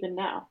even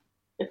now,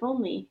 if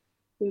only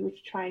we were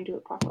to try and do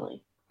it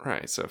properly.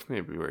 Right, so if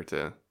maybe we were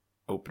to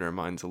open our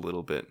minds a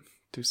little bit,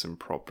 do some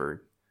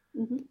proper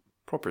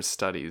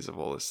studies of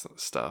all this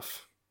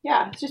stuff.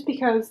 Yeah, it's just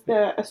because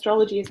the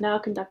astrology is now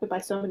conducted by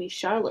so many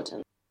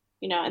charlatans,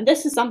 and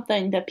this is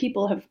something that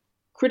people have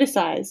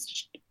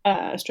criticized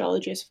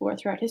astrologers for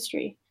throughout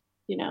history.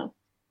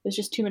 There's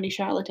just too many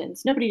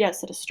charlatans. Nobody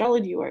doubts that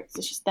astrology works.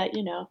 It's just that,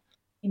 you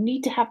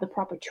need to have the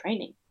proper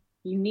training.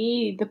 You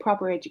need the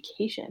proper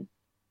education.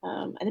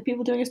 And the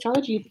people doing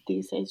astrology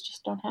these days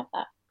just don't have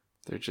that.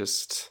 They're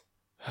just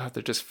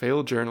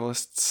failed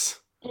journalists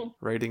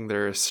writing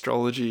their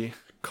astrology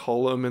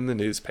column in the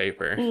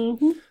newspaper.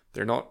 Mm-hmm.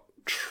 They're not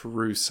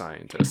true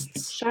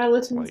scientists.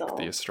 Charlatans like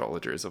the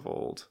astrologers of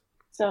old.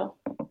 So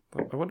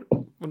I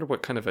wonder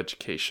what kind of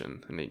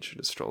education an ancient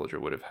astrologer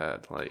would have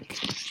had. Like,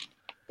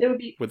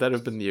 would that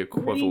have been the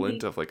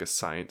equivalent of like a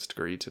science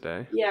degree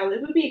today? Yeah,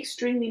 it would be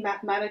extremely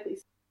mathematically,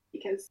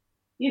 because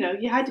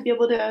you had to be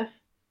able to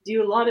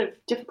do a lot of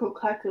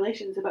difficult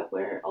calculations about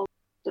where all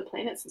the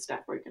planets and stuff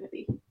were going to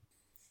be.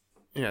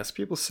 Yes,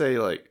 people say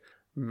like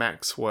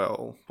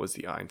Maxwell was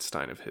the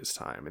Einstein of his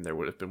time, and there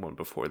would have been one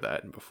before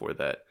that and before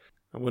that.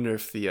 I wonder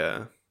if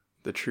the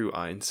true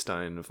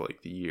Einstein of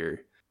like the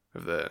year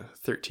of the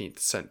 13th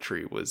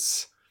century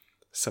was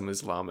some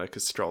Islamic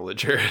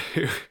astrologer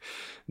who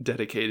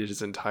dedicated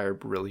his entire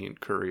brilliant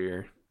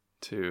career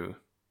to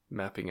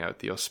mapping out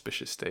the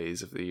auspicious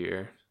days of the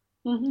year.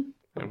 Mm-hmm.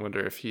 I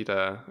wonder if he'd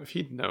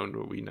known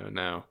what we know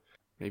now,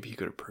 maybe he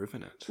could have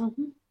proven it.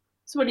 Mm-hmm.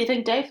 So what do you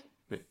think, Dave?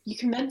 You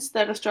convinced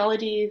that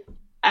astrology is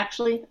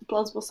actually a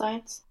plausible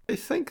science? I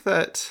think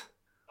that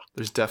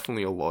there's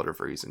definitely a lot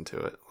of reason to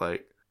it.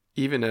 Like,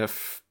 even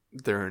if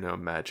there are no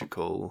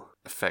magical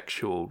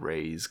effectual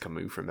rays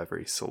coming from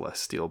every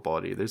celestial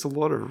body, there's a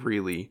lot of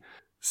really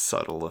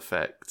subtle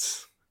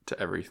effects to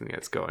everything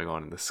that's going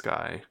on in the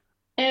sky.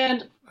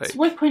 And it's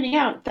worth pointing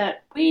out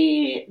that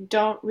we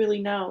don't really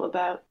know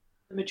about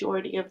the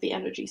majority of the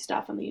energy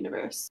stuff in the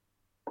universe.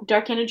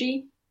 Dark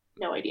energy,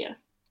 no idea.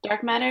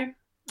 Dark matter,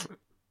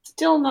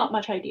 still not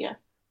much idea.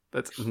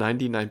 That's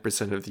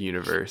 99% of the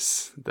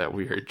universe that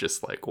we are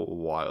just like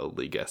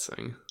wildly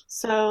guessing.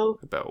 So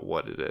about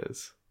what it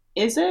is.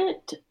 Is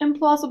it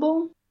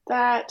implausible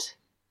that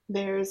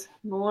there's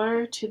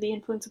more to the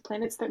influence of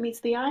planets that meets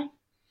the eye?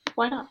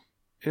 Why not?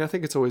 And I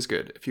think it's always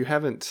good. If you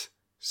haven't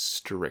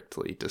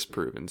strictly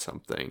disproven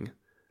something,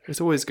 it's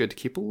always good to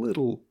keep a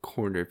little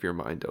corner of your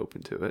mind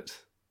open to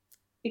it.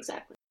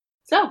 Exactly.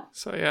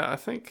 So yeah, I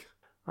think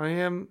I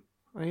am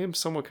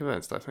somewhat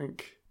convinced. I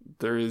think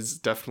there is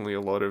definitely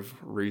a lot of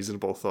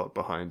reasonable thought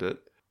behind it.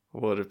 A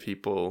lot of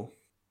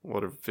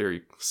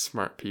very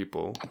smart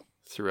people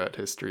throughout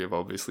history have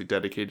obviously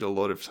dedicated a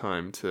lot of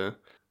time to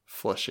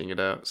fleshing it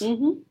out.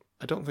 Mm-hmm.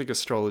 I don't think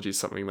astrology is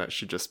something that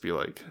should just be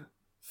like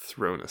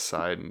thrown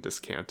aside and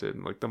discounted.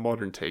 And like the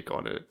modern take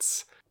on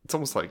it, it's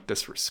almost like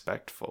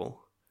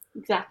disrespectful.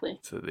 Exactly.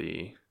 To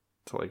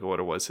like what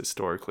it was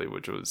historically,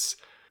 which was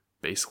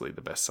basically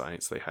the best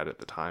science they had at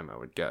the time, I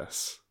would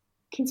guess.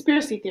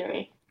 Conspiracy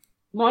theory.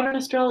 Modern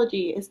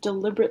astrology is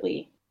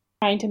deliberately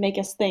trying to make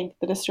us think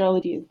that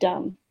astrology is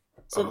dumb,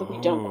 so that we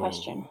don't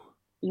question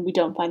and we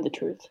don't find the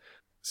truth.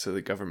 So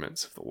the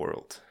governments of the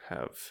world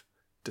have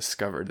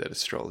discovered that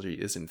astrology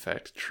is in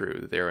fact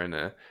true. They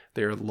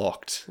are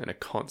locked in a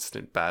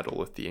constant battle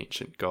with the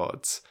ancient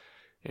gods,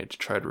 and to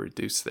try to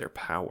reduce their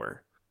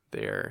power,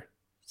 they are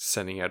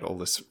sending out all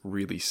this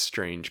really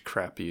strange,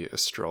 crappy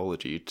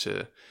astrology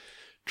to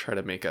try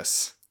to make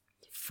us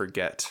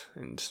forget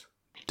and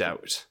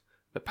doubt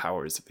the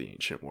powers of the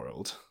ancient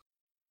world.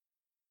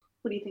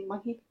 What do you think,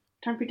 Monkey?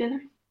 Time for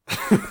dinner?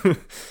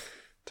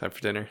 Time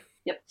for dinner?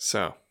 Yep.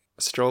 So,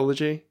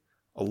 astrology,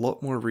 a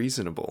lot more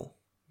reasonable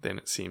than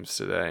it seems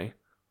today.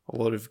 A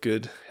lot of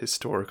good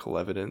historical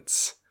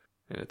evidence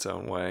in its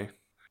own way.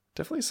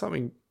 Definitely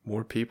something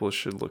more people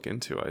should look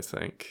into, I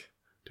think.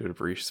 Do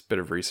a bit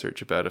of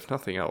research about. If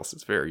nothing else,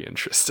 it's very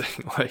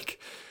interesting. Like,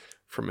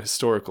 from a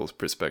historical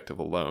perspective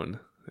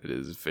alone, it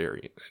is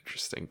very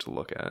interesting to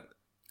look at.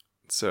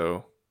 So,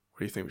 what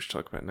do you think we should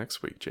talk about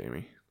next week,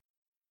 Jamie?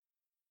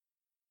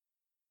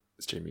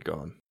 Is Jamie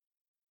gone?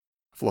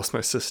 I've lost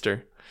my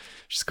sister.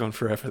 She's gone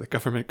forever. The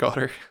government got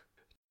her.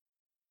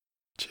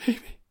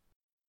 Jamie.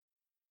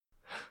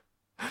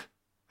 They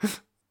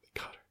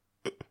got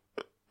her.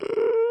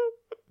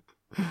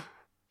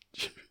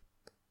 Jamie.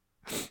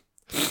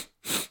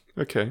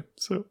 Okay,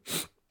 so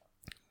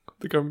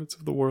the governments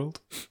of the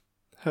world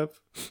have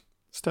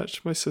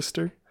snatched my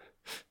sister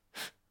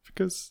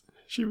because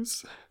she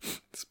was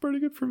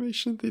spreading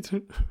information they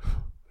didn't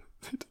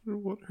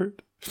want her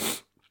to.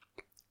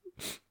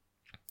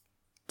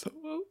 So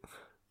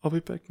I'll be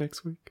back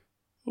next week,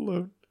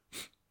 alone,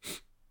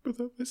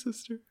 without my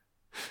sister.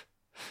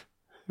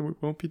 And we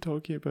won't be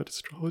talking about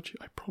astrology.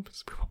 I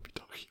promise we won't be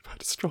talking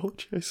about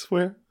astrology. I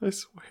swear.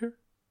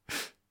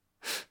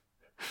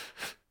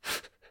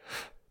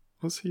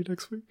 I'll see you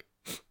next week.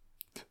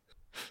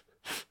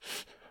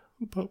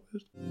 Bye.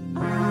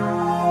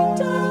 I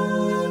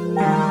don't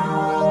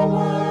know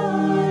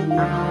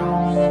why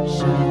you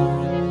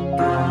should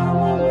go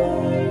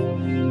away.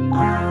 I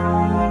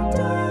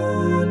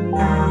don't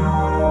know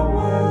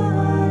why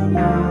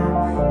you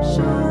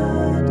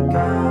should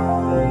go.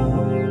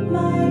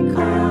 My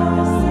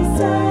course is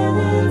set,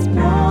 it's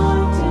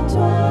pointed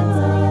towards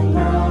a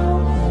you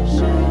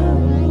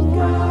should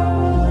go.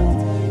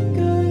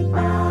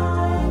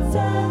 Goodbye,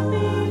 set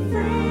me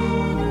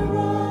free to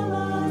roam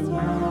as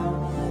well.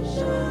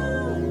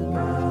 Should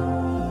go.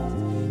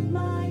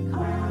 My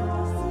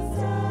course is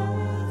set,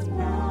 it's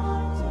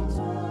pointed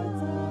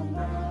towards a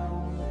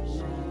you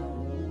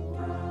should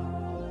go.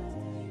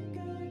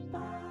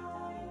 Goodbye,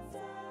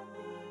 set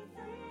me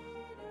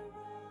free to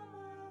roam as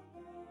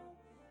well.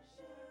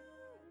 Should go.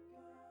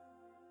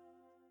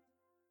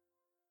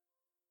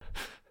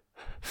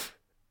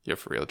 Yeah,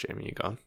 for real, Jamie, you gone?